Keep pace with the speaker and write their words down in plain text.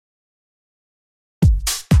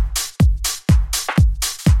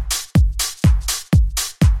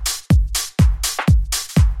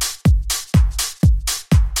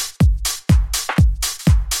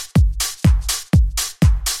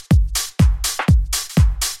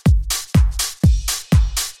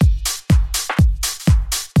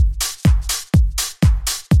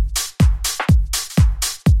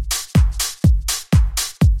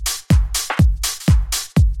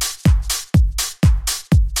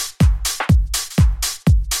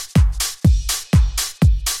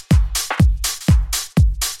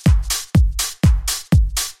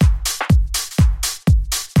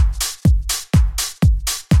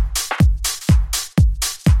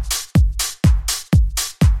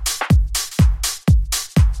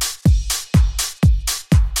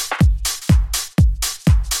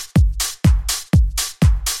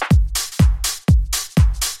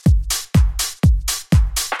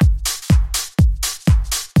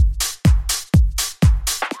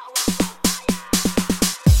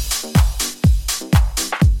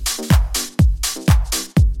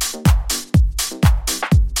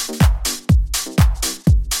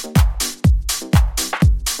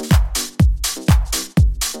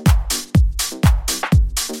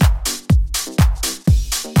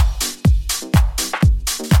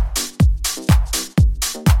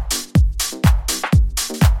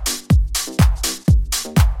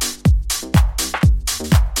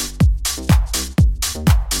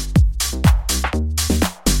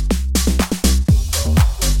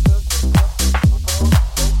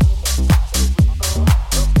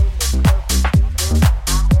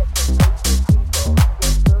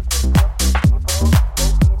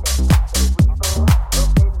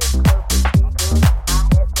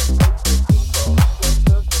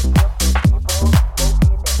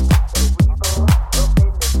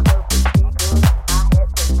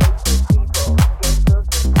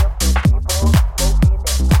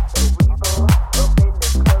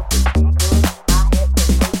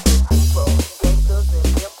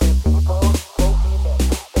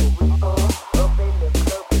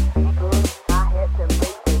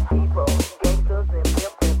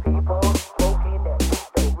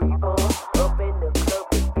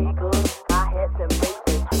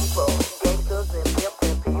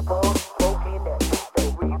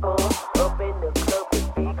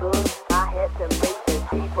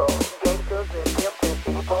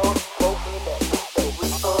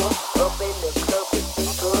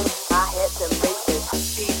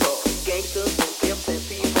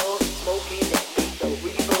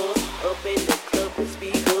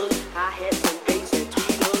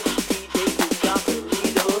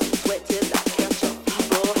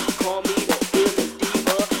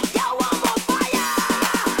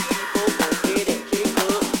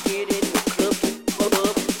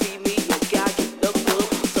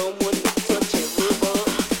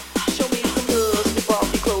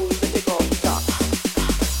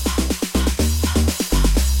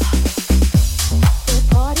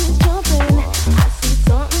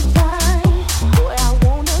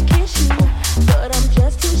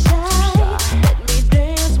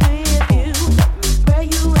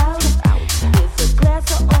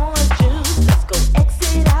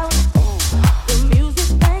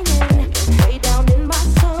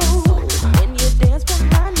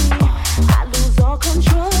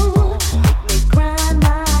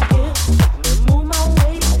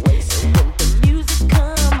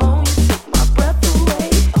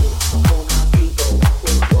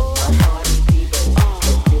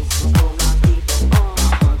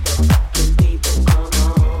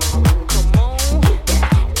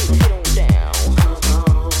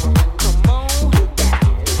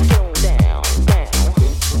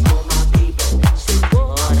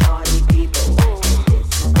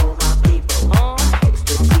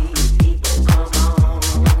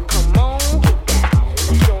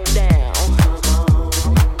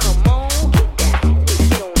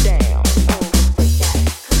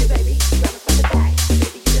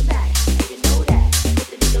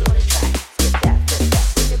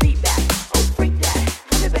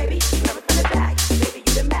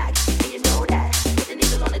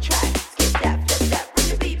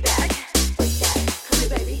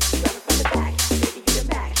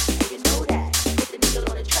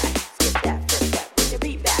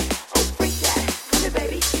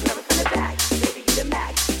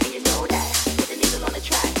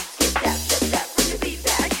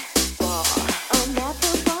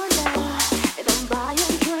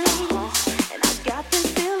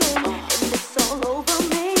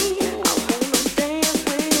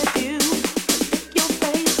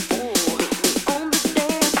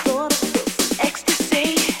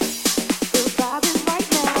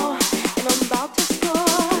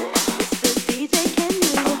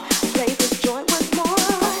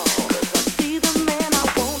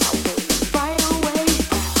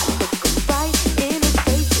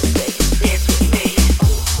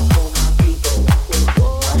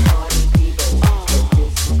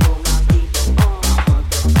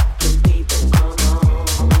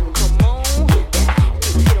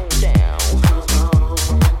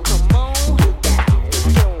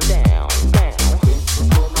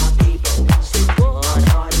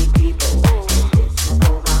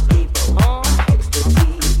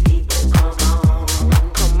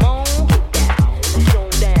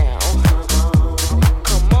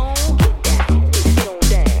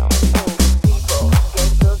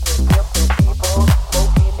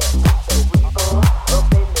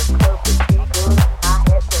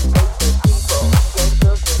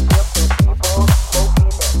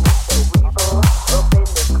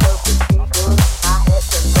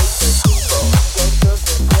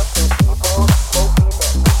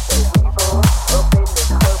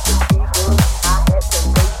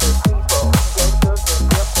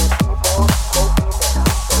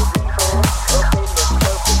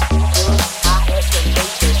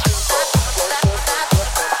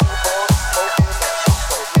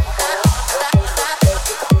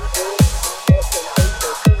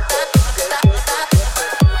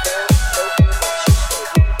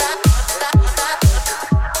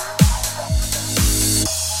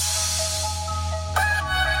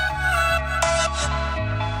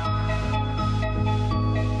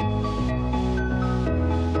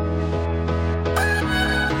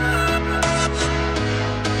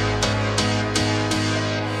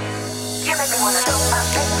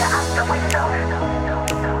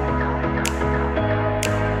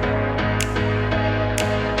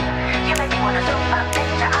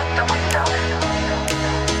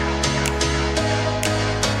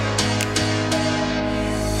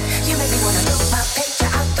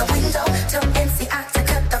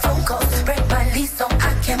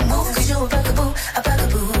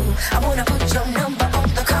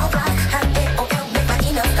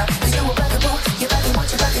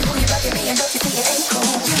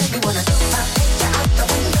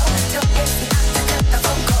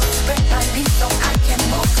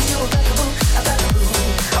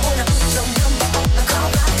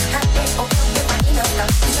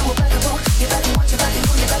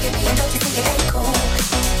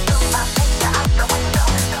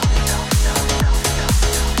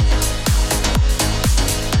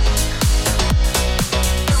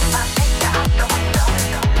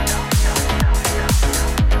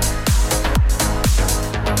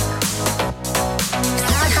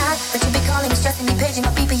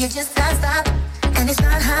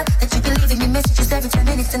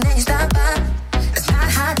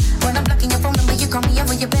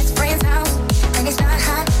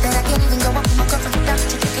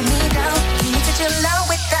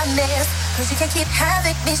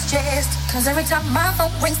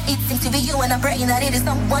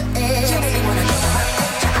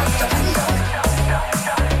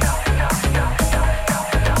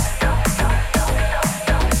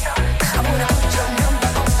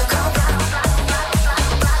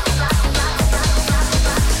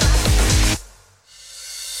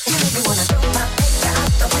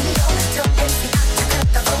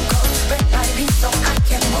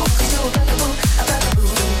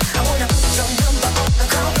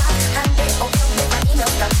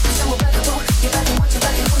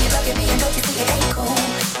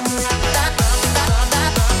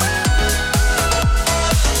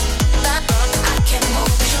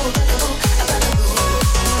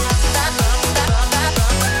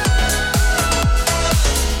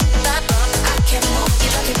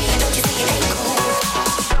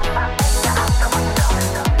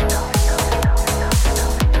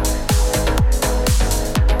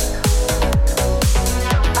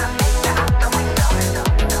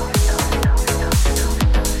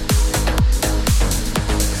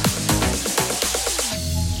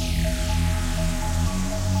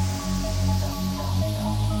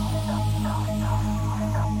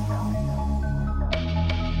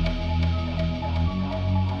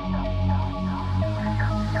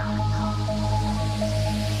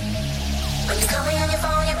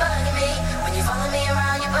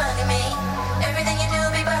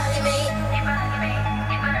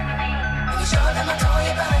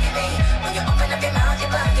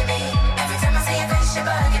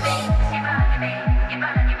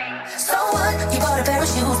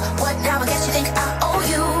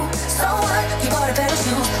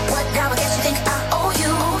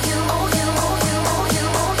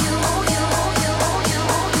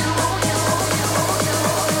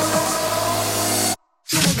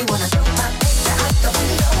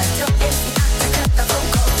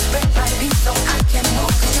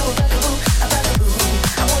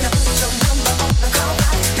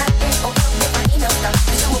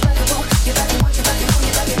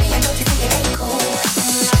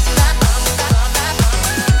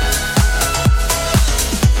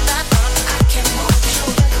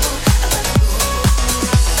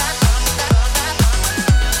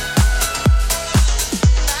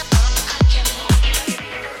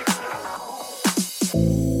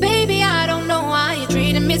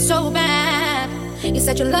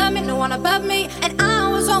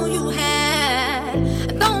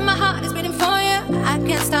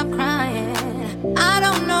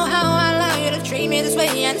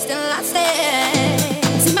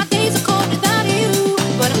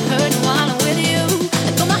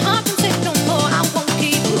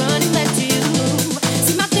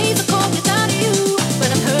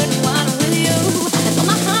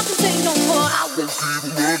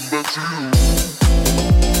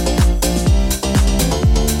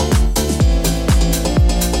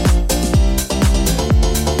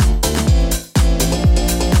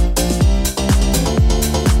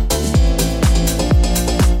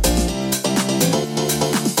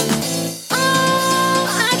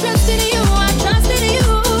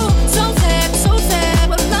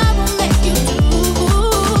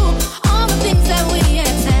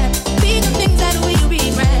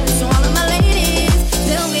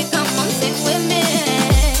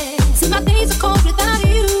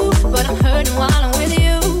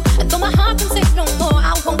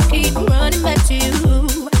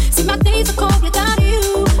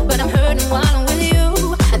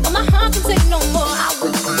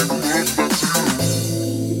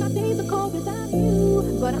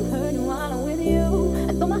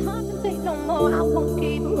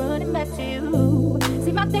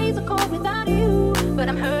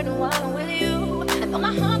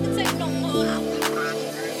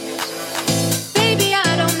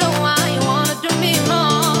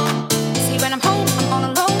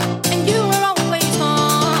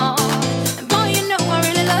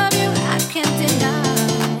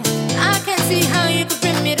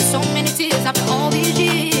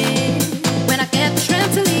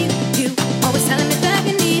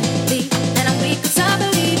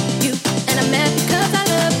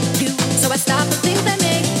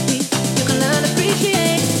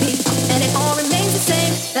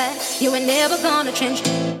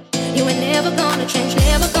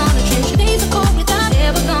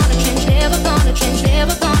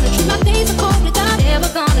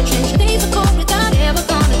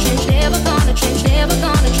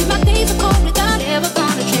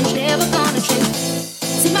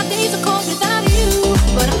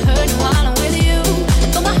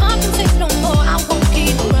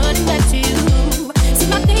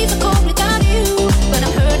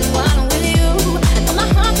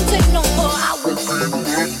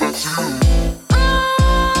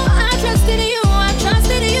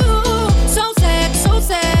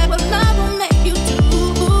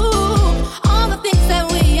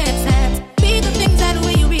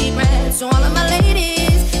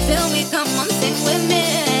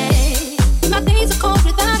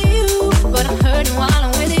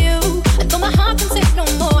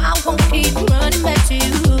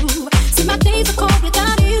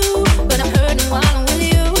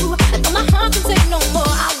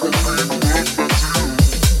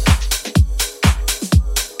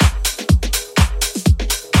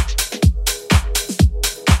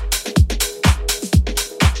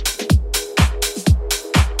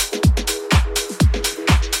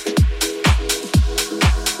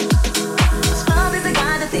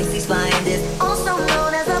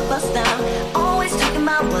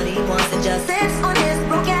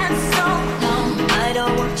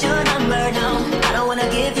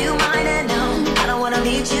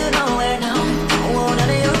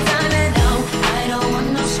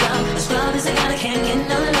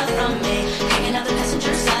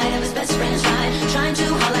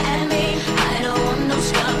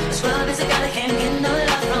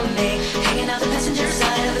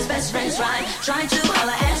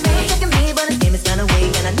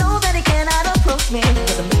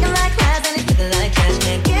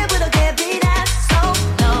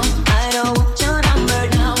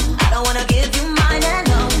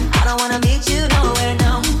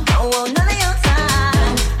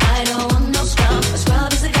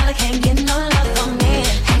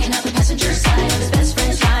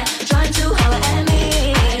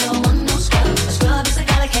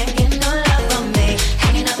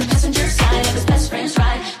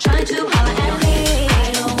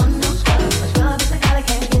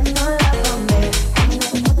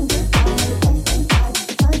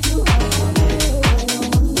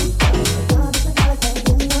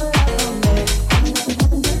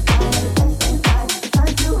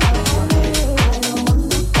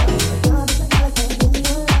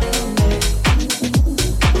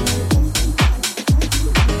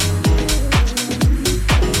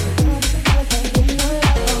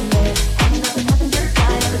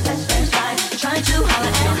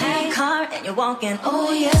Walking,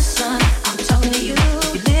 oh yes, son, I'm talking to you.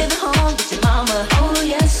 You live at home with your mama, oh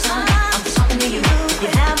yes, son, I'm talking to you. You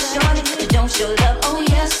have a shorty, but you don't show love, oh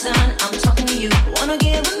yes, son, I'm talking to you. Wanna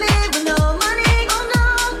get with me with no money? Oh no,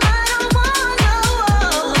 I don't want no.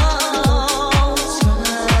 Son,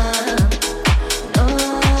 no,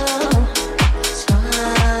 son,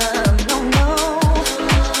 no, no,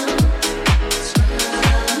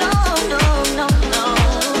 no, no, no, no.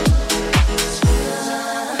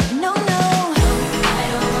 No, no.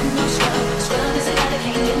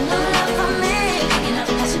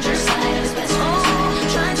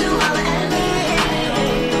 Trying to holler at me.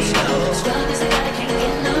 Scrub is a guy that can't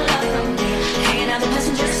get no love.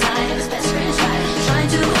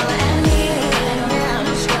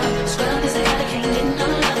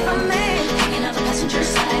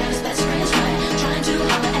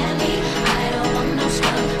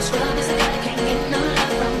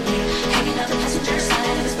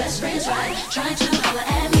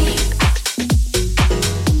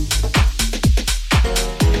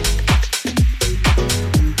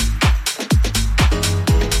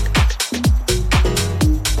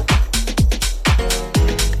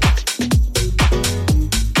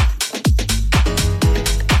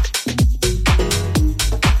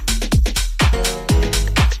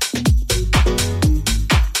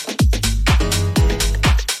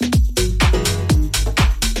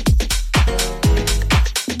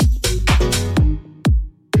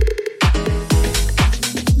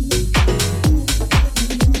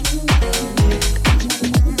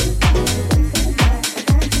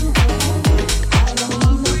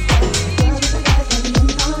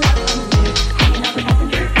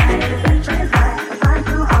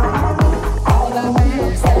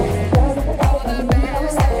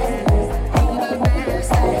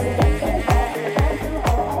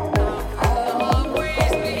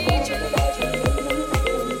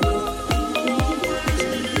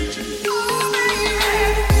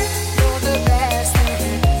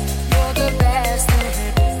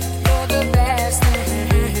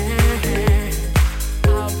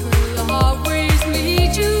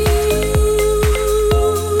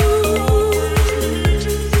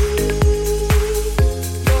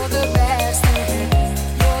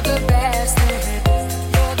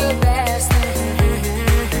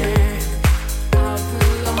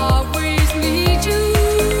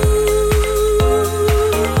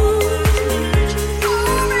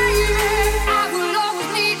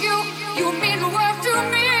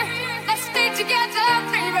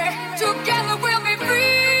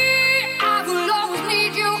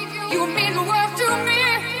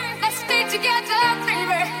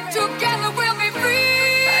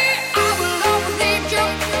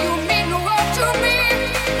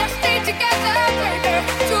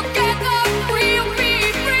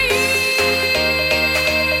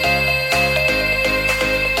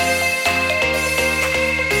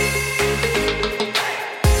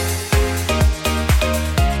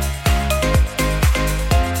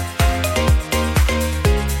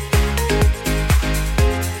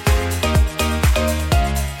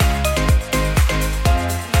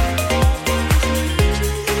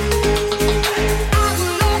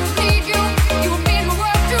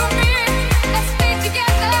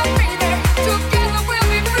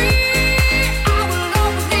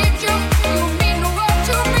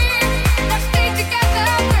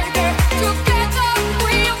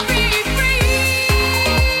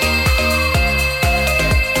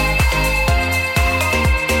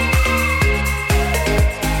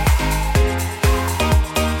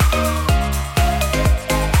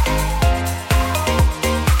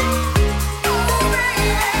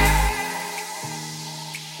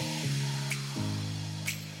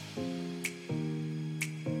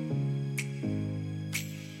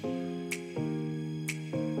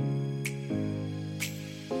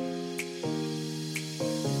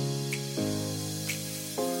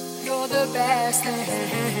 best thing.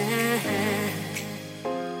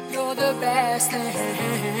 You're the best thing.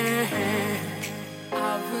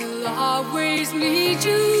 I will always need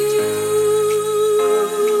you.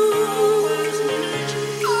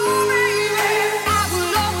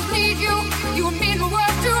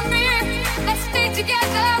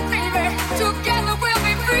 Together, baby, together we'll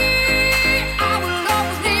be free. I will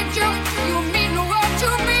always need you. You mean the world to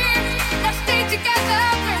me. Let's stay together,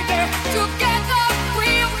 baby. Together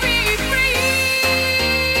we'll be free.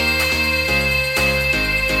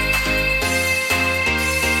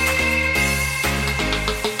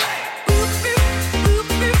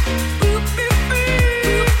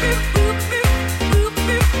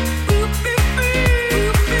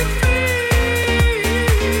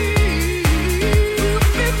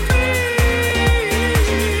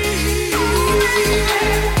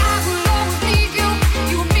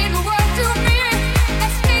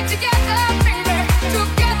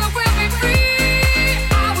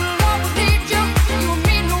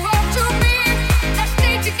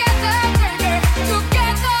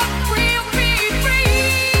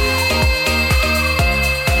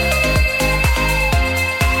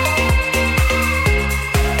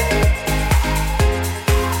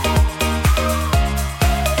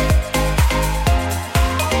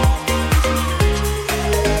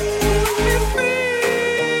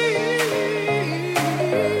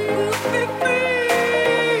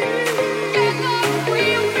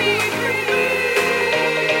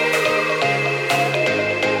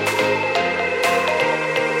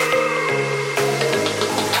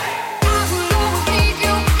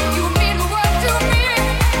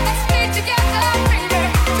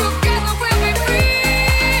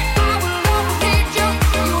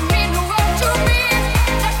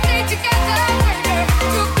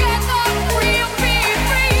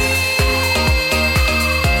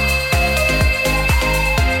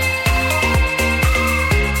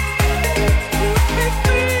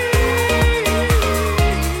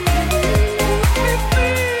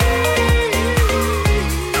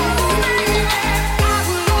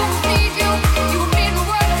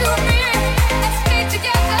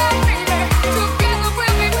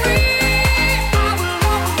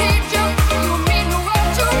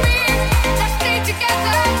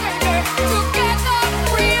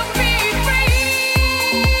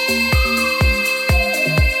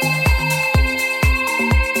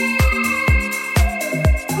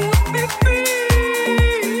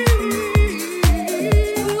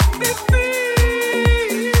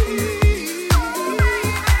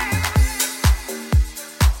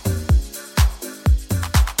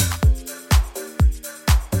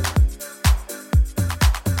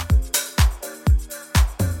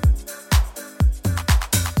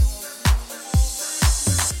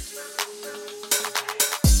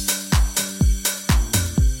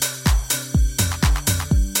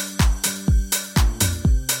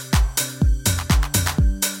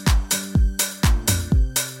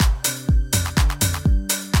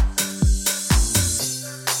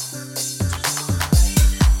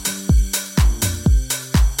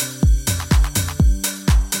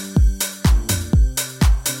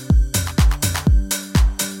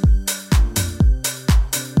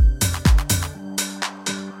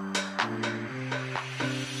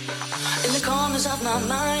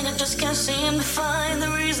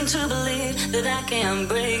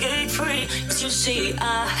 See,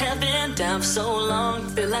 I have been down for so long.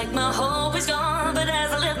 Feel like my hope is gone, but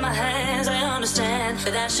as I lift my hands, I understand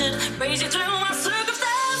that I should raise you through my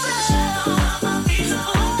circumstances. My feet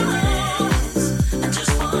are always. I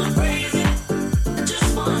just wanna praise it. I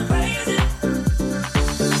just wanna praise it.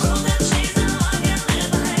 All that chains now I can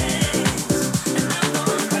lift my hands, and I'm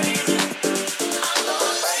gonna praise it. I'm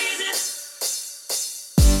gonna praise it.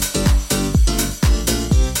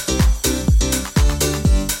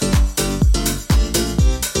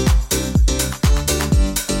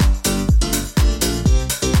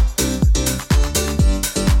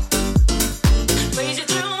 Praise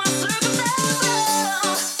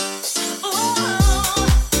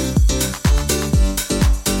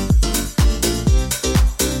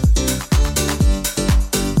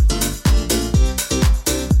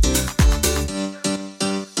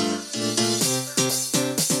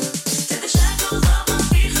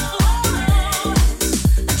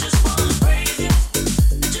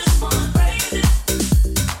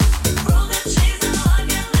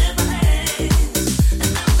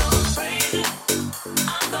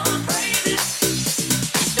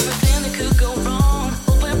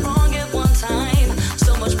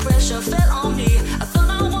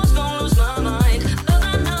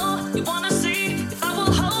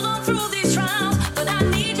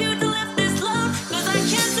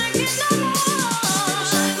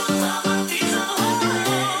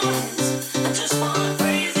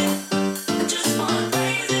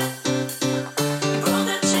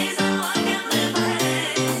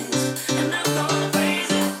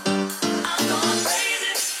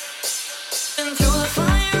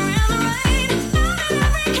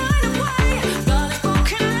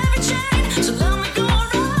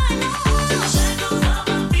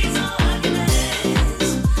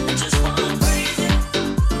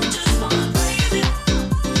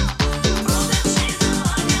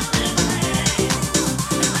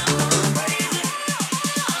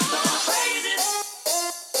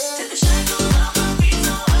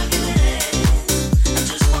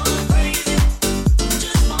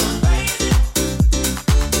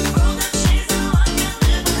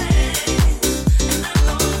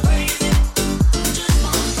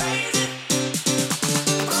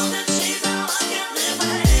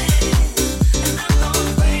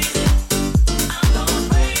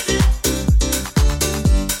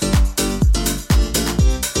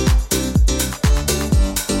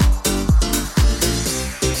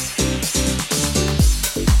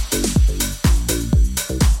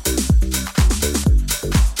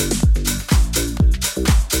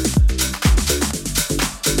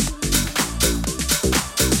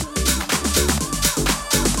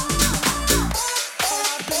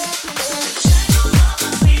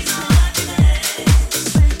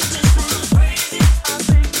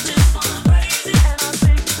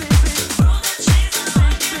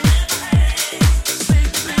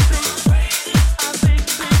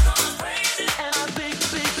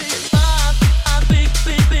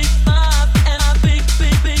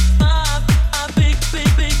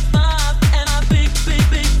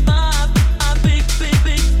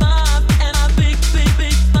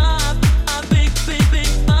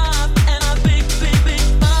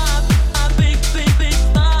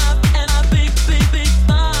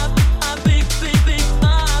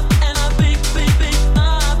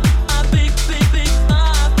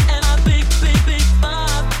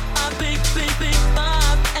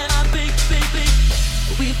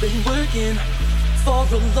aching for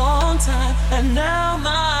a long time, and now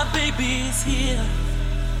my baby's here.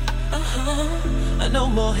 No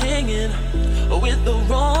more hanging with the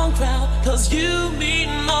wrong crowd, 'cause you mean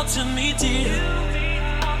more to me, dear.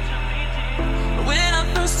 When I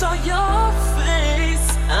first saw your face,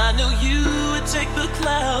 I knew you would take the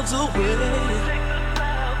clouds away.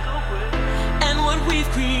 And what we've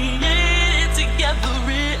created together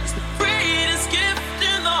is the greatest gift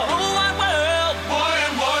in the whole wide world. One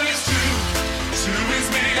and one is two, two is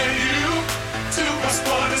me and you, two plus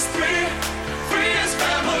one is three, three is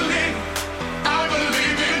family. I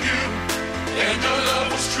believe in you, and your love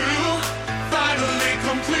was true, finally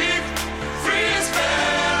complete. Three is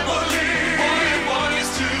family. One and one is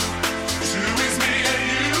two, two is me and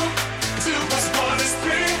you, two plus one is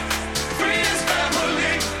three, three is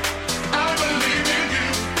family. I believe in you,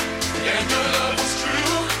 and your love was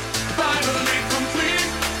true, finally complete.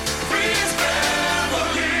 Three is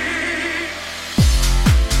family.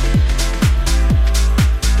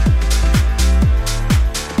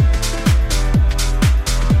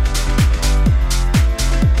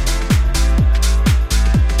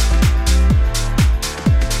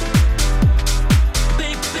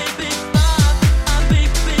 Big, big, big Bob, I big,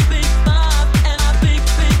 big, big Bob, and I big,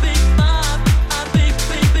 big, big Bob, I big,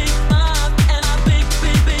 big, big Bob, and I big,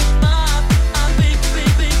 big, big Bob, I big,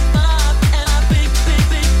 big, big Bob, and I big, big,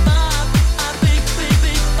 big Bob, I big, big,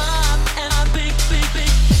 big Bob, and I big, big,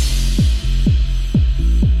 big.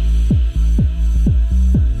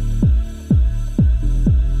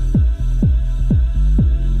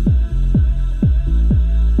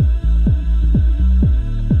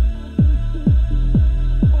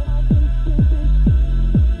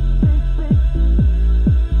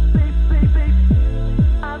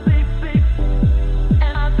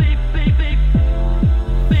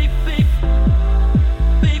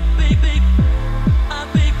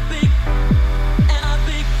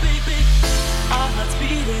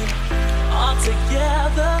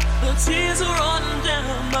 Tears are running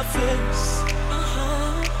down my face.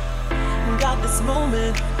 Got this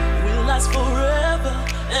moment will last forever,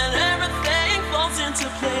 and everything falls into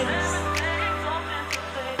place.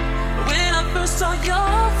 When I first saw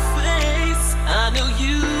your face, I knew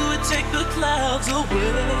you would take the clouds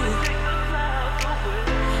away.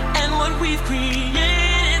 And what we've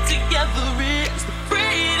created together is the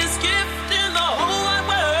greatest gift in the whole wide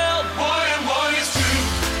world. One and one is two,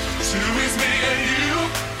 two is me and you,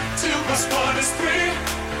 two plus one is three,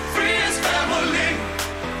 three is family.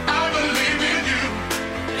 I believe in you,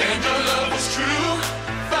 and your love was true,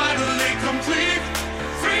 finally complete.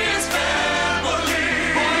 Three is family.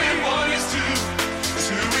 One and one is two,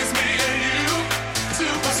 two is me and you,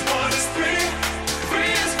 two plus one is three,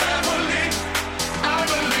 three is family. I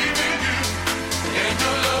believe in you,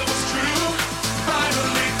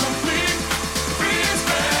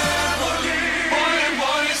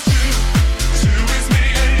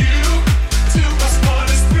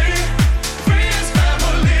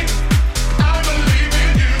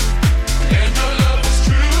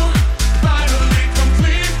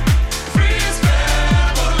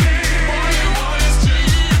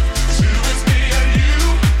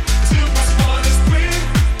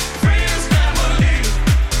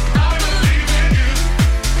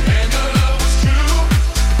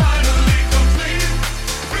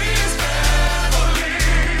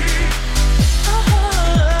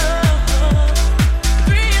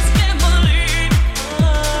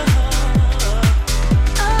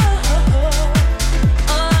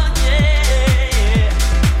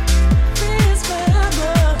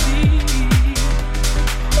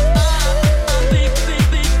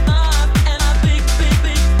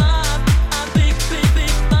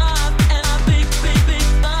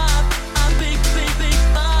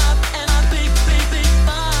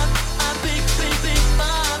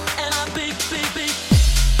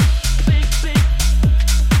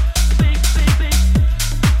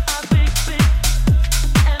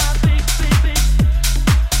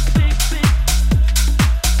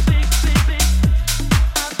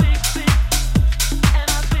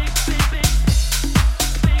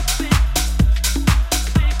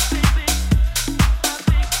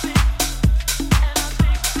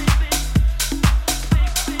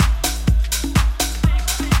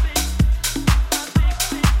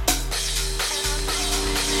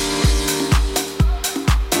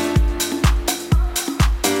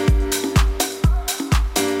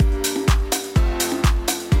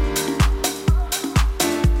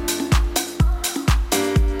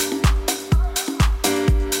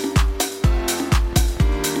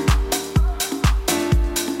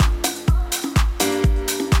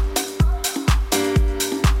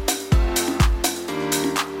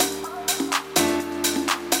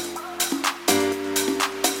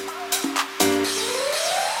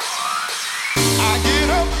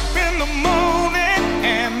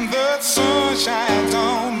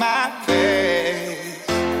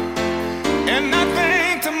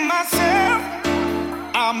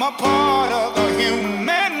 are part of the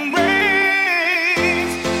human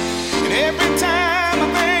race. And every time I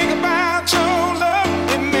think about your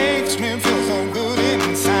love, it makes me feel so good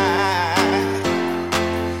inside.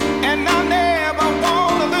 And I never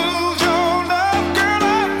wanna lose your love, girl,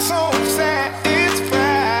 I'm so satisfied.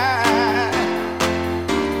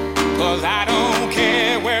 'Cause I don't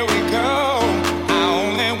care where we go, I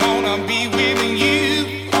only wanna be with you,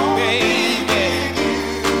 baby.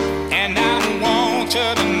 And I want you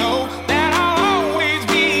to know that I'll always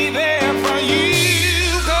be there for you.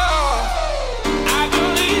 'Cause I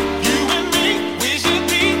believe you and me, we should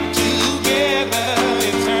be together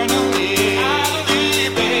eternally. I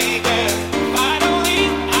believe, baby, finally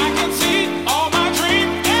I can see all my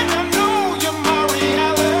dreams, and I know you're my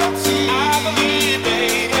reality. I believe,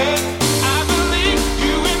 baby, I believe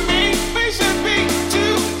you and me, we should be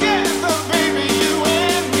together, baby, you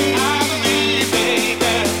and me. I believe,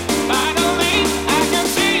 baby, finally I can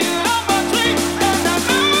see all my dreams, and I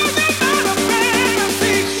know you're not a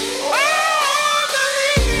fantasy. Oh, I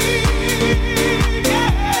believe, yeah.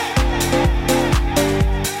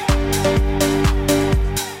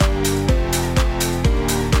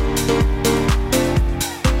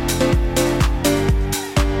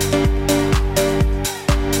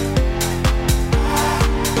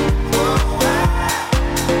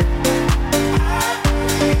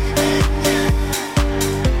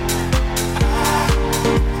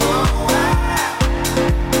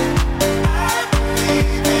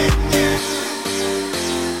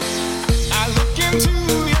 I look into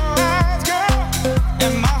your eyes, girl,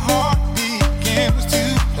 and my heart begins to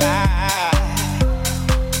fly.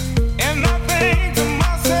 And I think to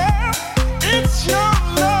myself, it's your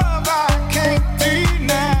love I can't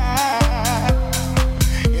deny.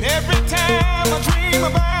 And every time I dream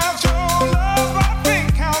about your love, I think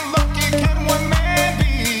how lucky can one man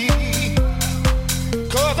be?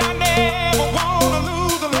 'Cause I never wanna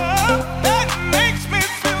lose the love that makes me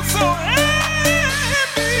feel so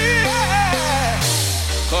happy.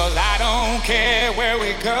 'Cause I don't care where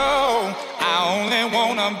we go, I only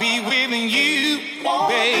wanna be with you,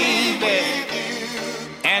 baby.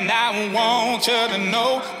 And I want you to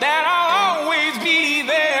know that I'll always be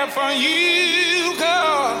there for you.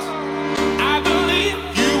 'Cause I believe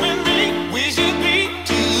you and me, we should be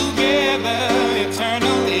together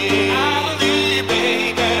eternally. I believe,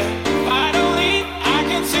 baby, finally I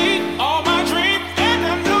can see all my dreams, and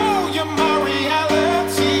I know you're my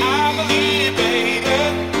reality. I believe, baby,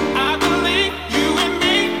 I believe you and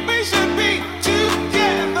me, we should be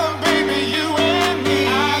together, baby, you and me.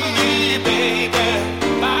 I believe, baby,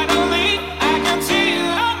 finally I can see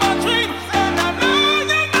all my dreams, and I know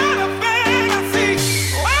you're not a fantasy.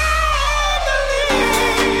 Oh, I believe,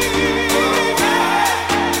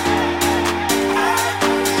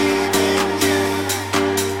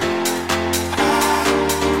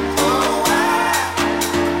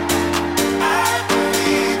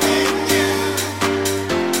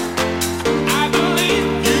 I believe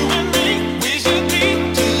you and me, we should be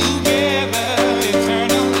together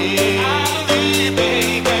eternally. I believe,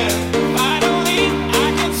 baby, finally I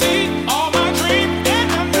can see all my dreams, and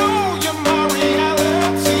I know you're my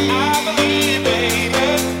reality. I believe, baby,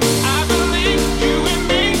 I believe you and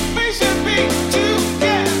me, we should be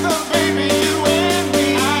together, baby, you and me.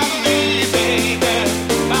 I believe, baby,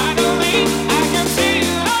 finally I can see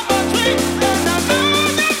all my dreams, and I know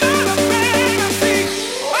you're not a fantasy.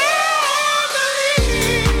 Oh, I believe,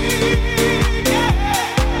 yeah.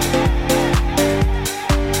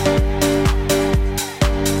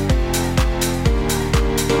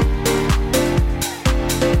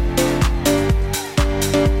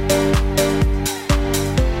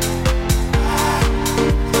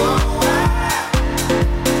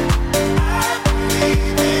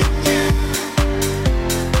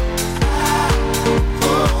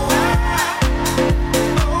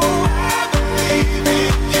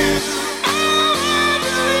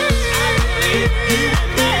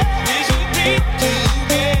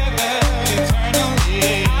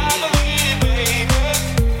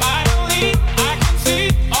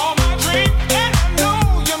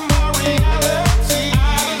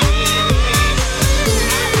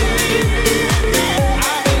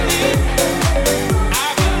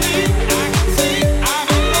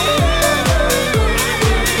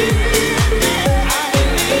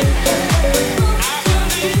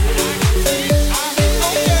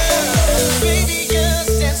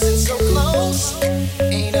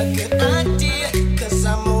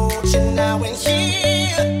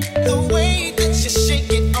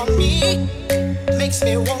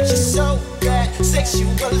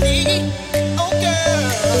 sexually. Oh, girl.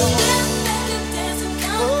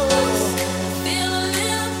 Feel a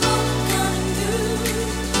little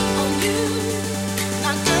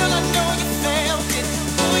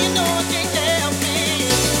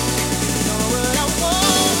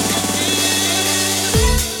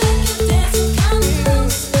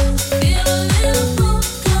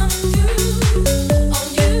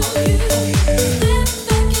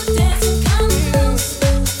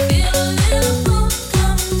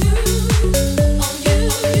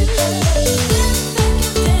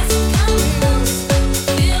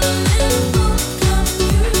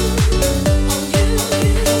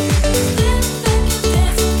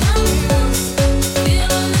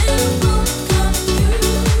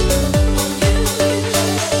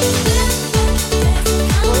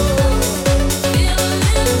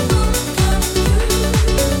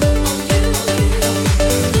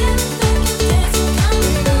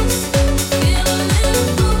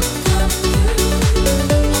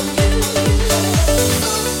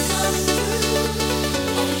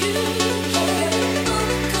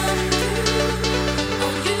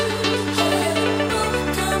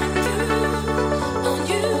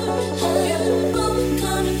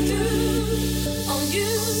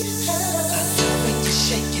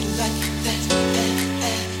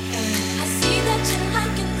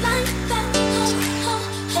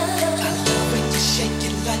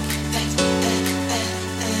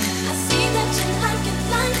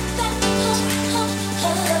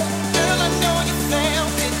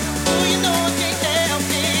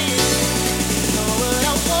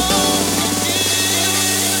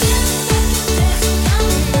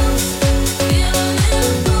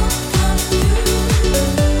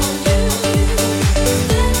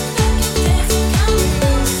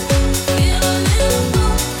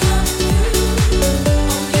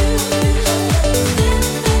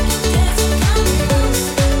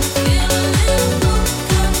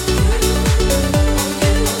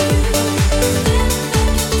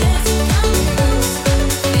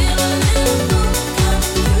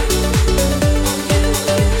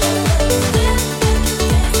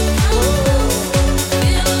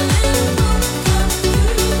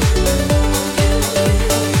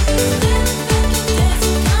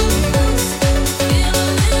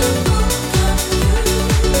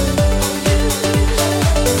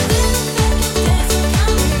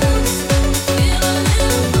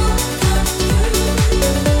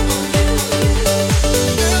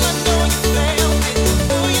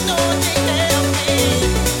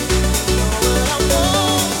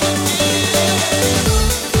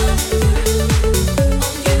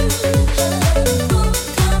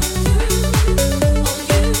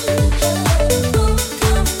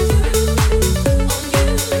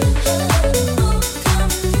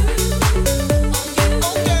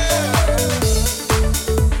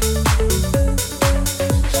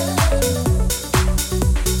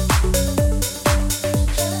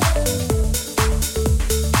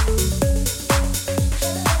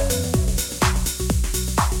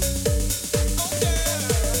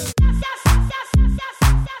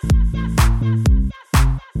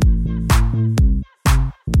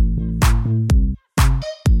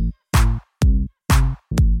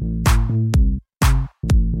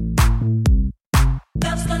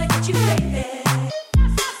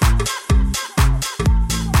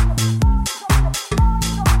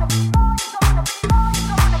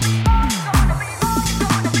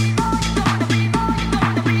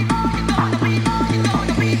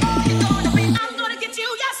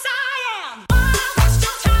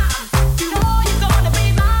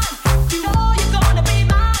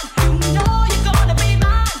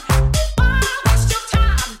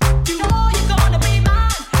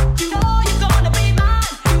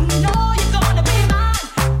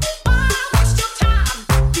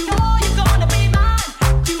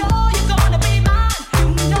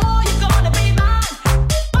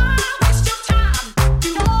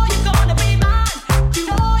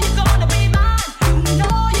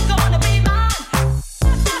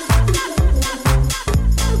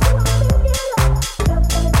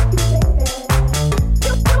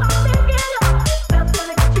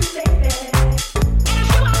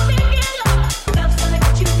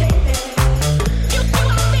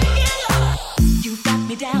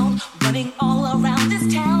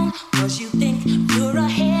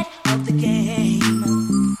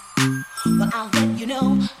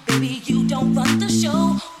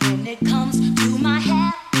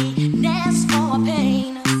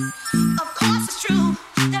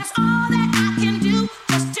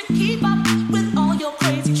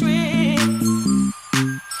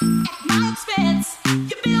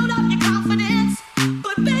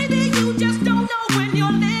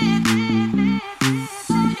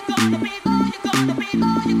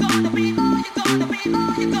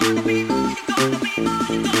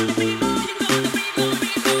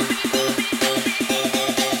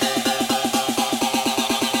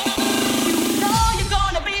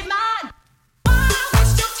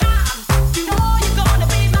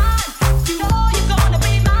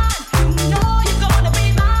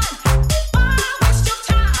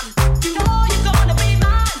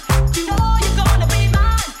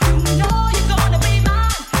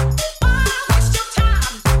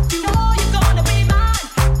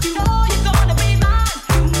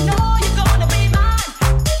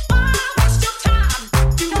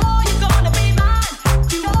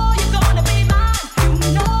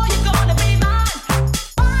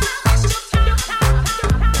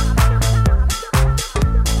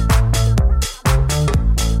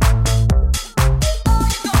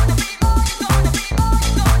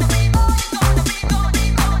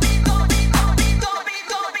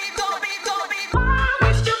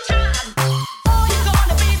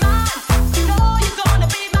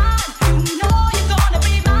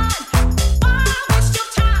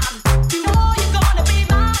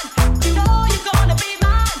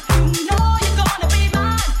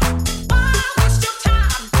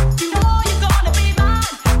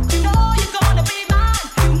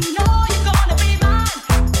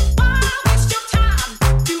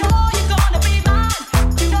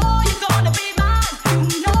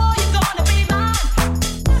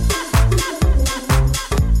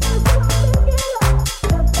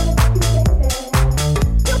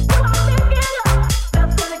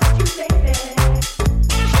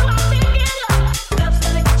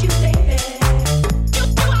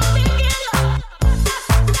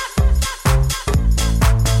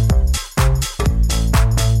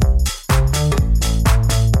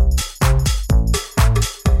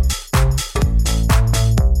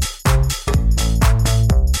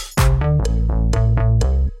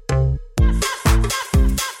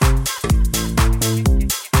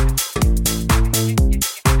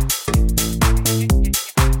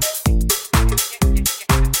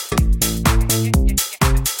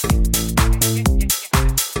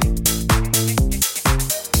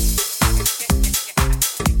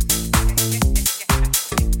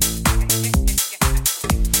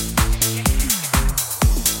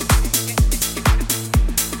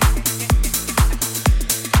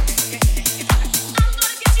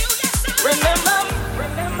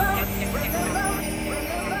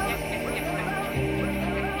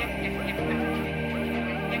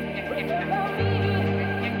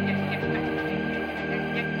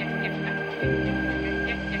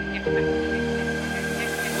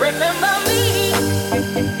Remember me,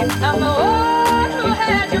 I'm the one who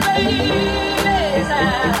had your baby's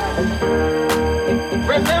eyes.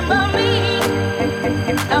 Remember me,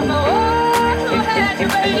 I'm the one who had your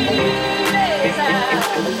baby's eyes.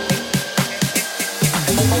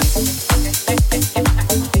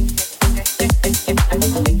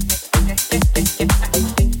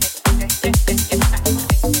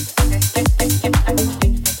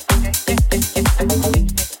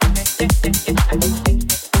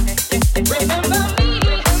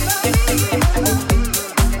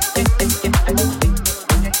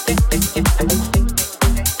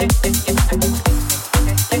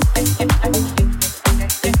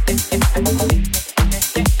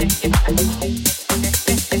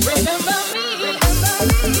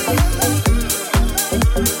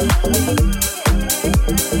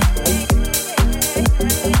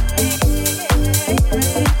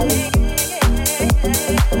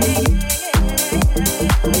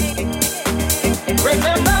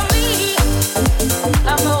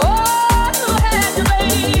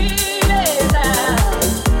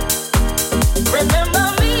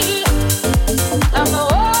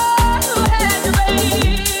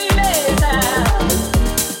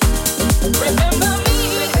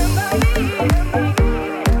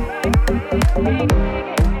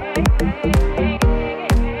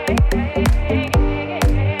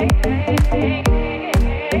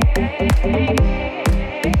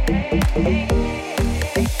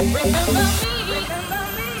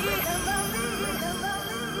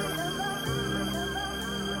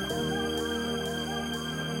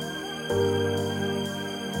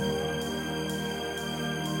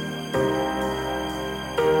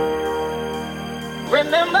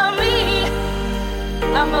 Remember me,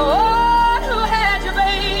 I'm the one who had your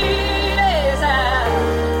baby's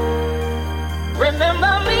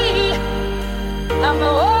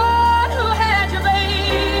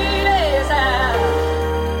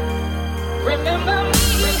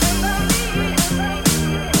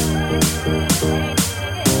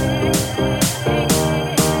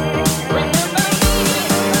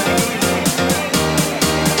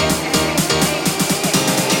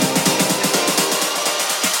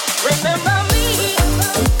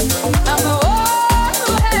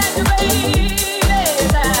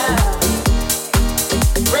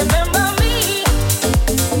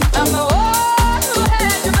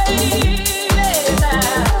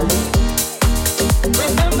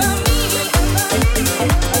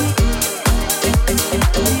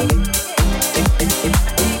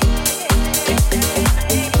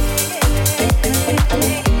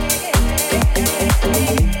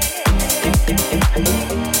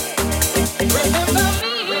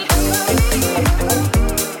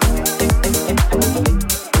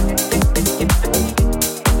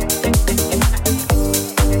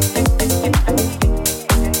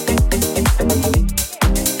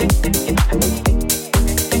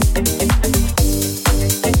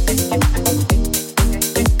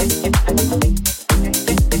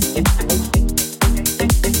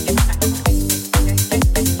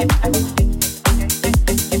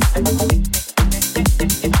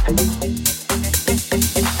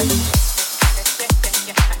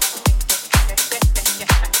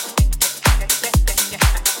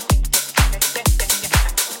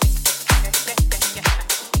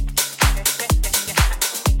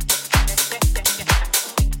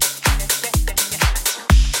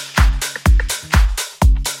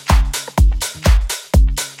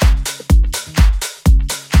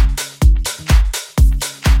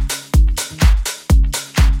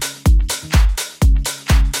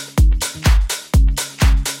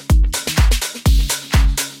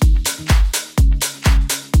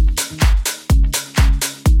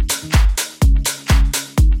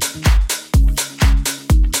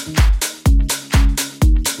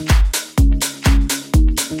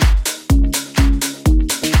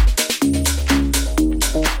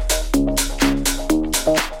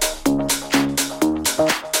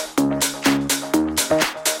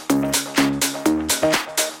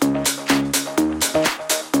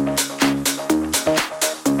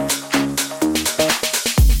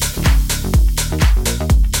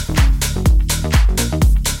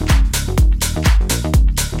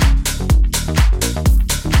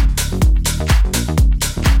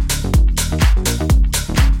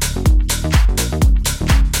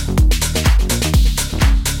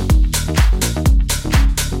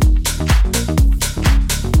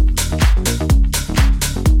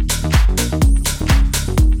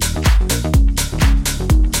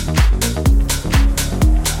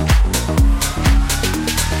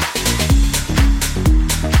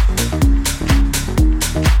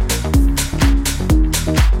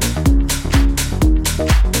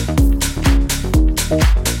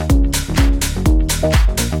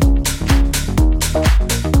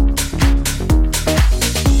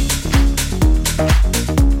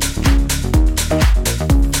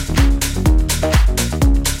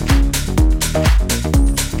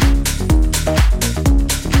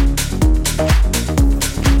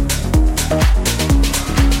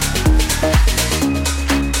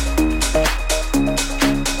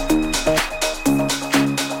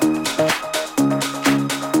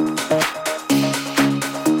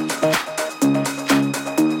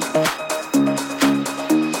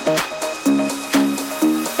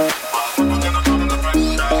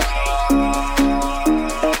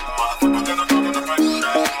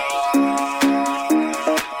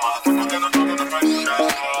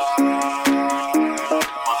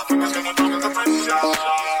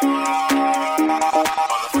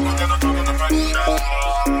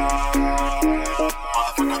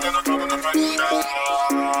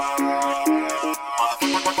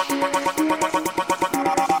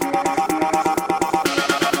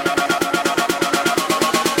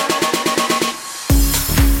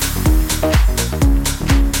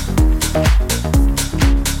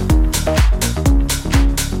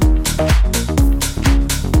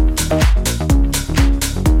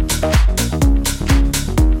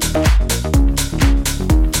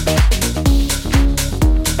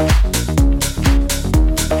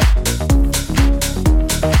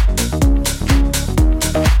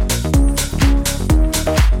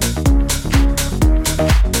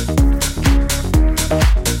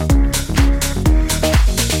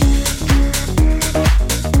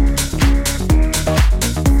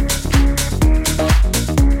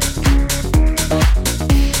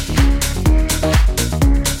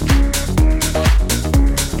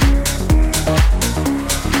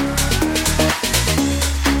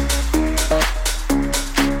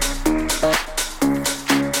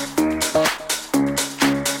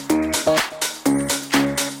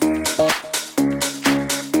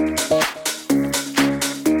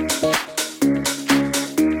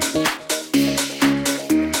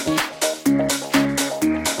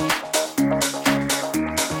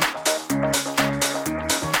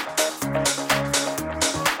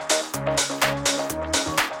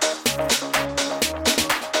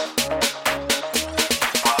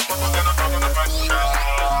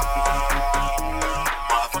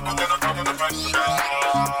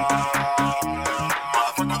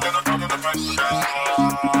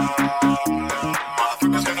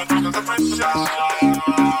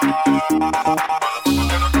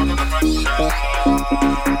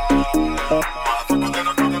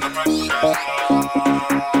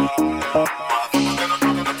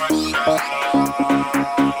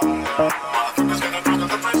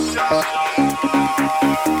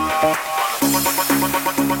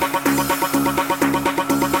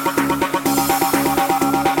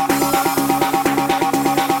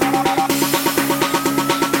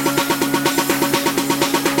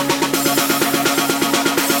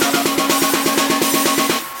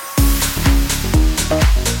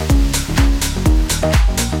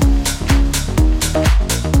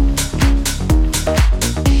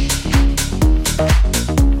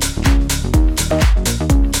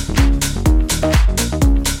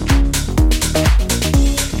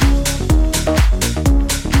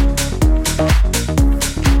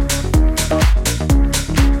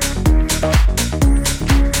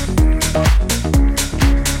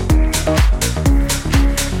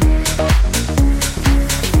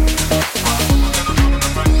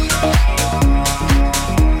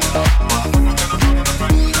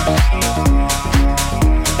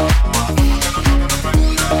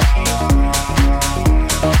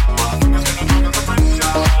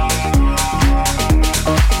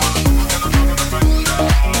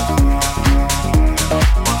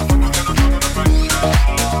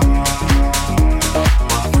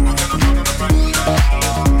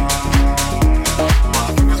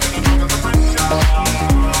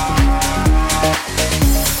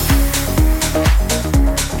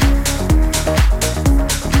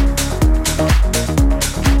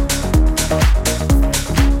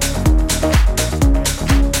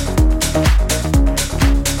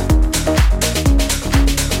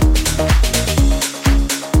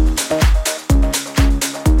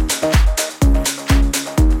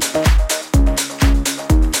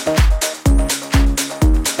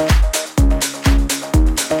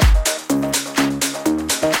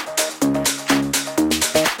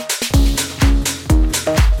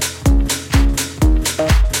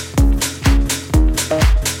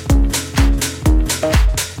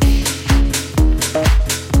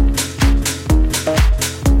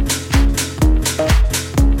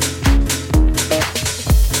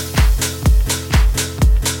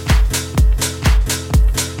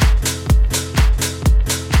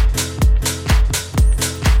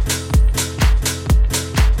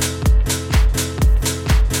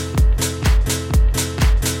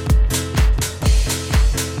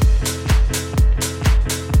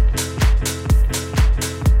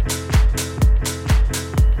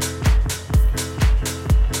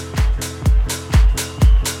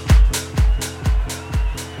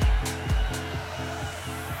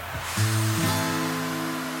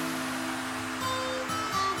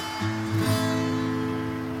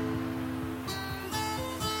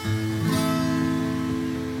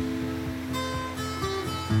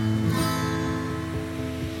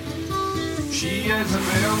She is a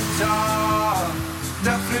filter,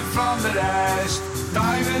 different from the rest.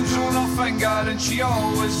 Diamonds on her finger and she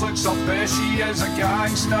always looks her best. She is a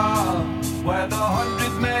gangster with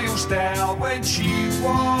 100 mile style. When she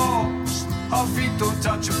walks, her feet don't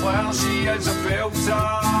touch a floor. She is a filter.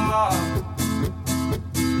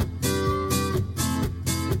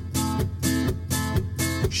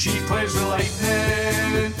 She plays with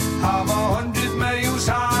lightning, have 100 miles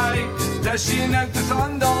high. Dashing out the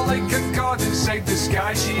thunder like a god inside the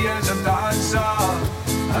sky. She is a dancer,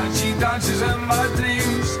 and she dances in my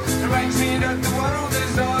dreams. Reminds me that the world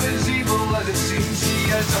is not as evil as it seems.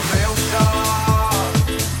 She is a belter.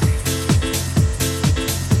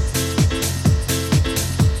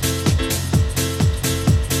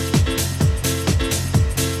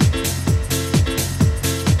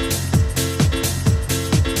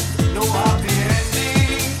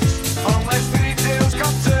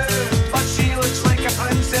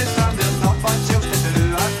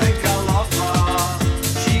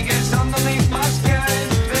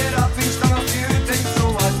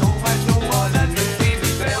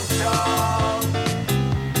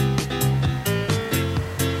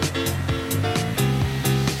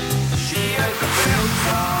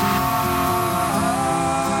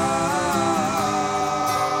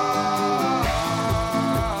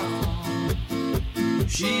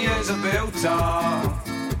 She is a belter.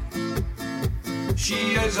 She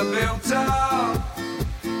is a belter.